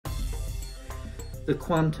the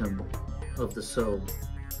quantum of the soul.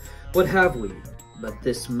 What have we but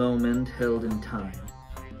this moment held in time,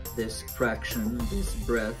 this fraction, this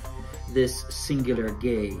breath, this singular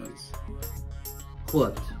gaze?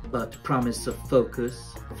 What but promise of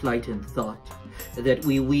focus, flight and thought, that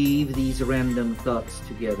we weave these random thoughts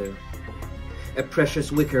together? A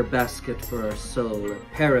precious wicker basket for our soul, a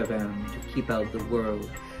paravan to keep out the world.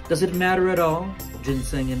 Does it matter at all?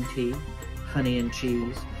 Ginseng and tea, honey and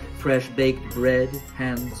cheese, fresh baked bread,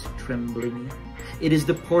 hands trembling. It is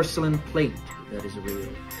the porcelain plate that is real,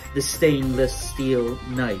 the stainless steel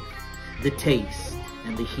knife, the taste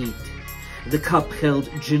and the heat, the cup held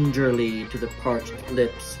gingerly to the parched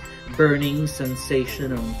lips, burning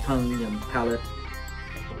sensation on tongue and palate.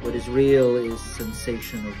 What is real is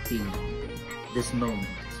sensation of being. This moment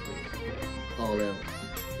is real. All else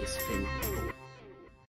is fake.